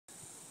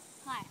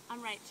I'm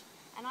Rach,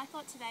 and I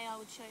thought today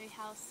I would show you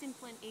how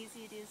simple and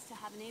easy it is to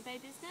have an eBay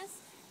business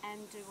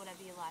and do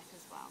whatever you like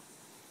as well.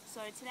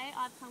 So today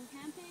I've come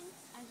camping.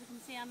 As you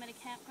can see, I'm at a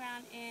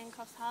campground in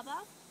Coffs Harbour,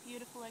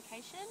 beautiful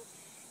location,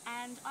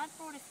 and I've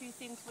brought a few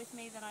things with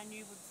me that I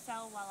knew would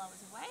sell while I was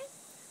away.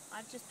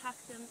 I've just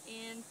packed them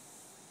in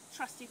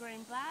trusty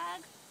green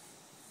bag.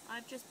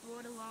 I've just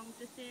brought along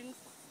the things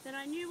that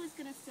I knew was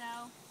going to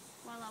sell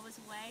while I was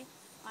away.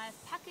 I've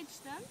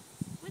packaged them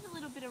with a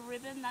little bit of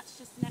ribbon. That's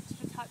just an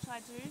extra touch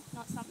I do,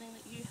 not something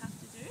that you have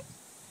to do.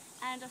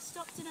 And I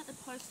stopped in at the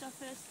post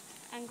office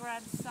and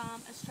grabbed some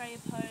Australia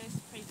Post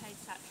prepaid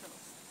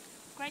satchels.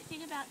 Great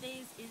thing about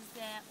these is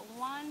they're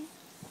one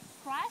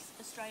price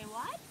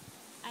Australia-wide,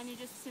 and you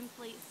just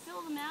simply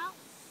fill them out.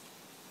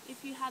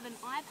 If you have an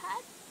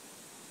iPad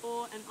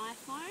or an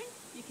iPhone,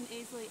 you can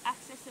easily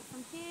access it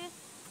from here,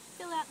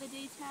 fill out the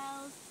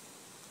details,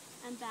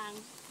 and bang,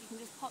 you can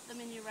just pop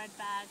them in your red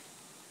bag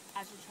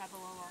as you travel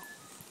along.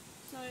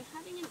 So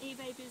having an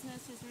eBay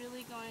business is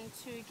really going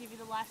to give you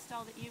the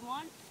lifestyle that you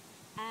want,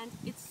 and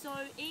it's so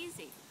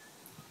easy.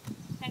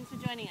 Thanks for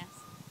joining us.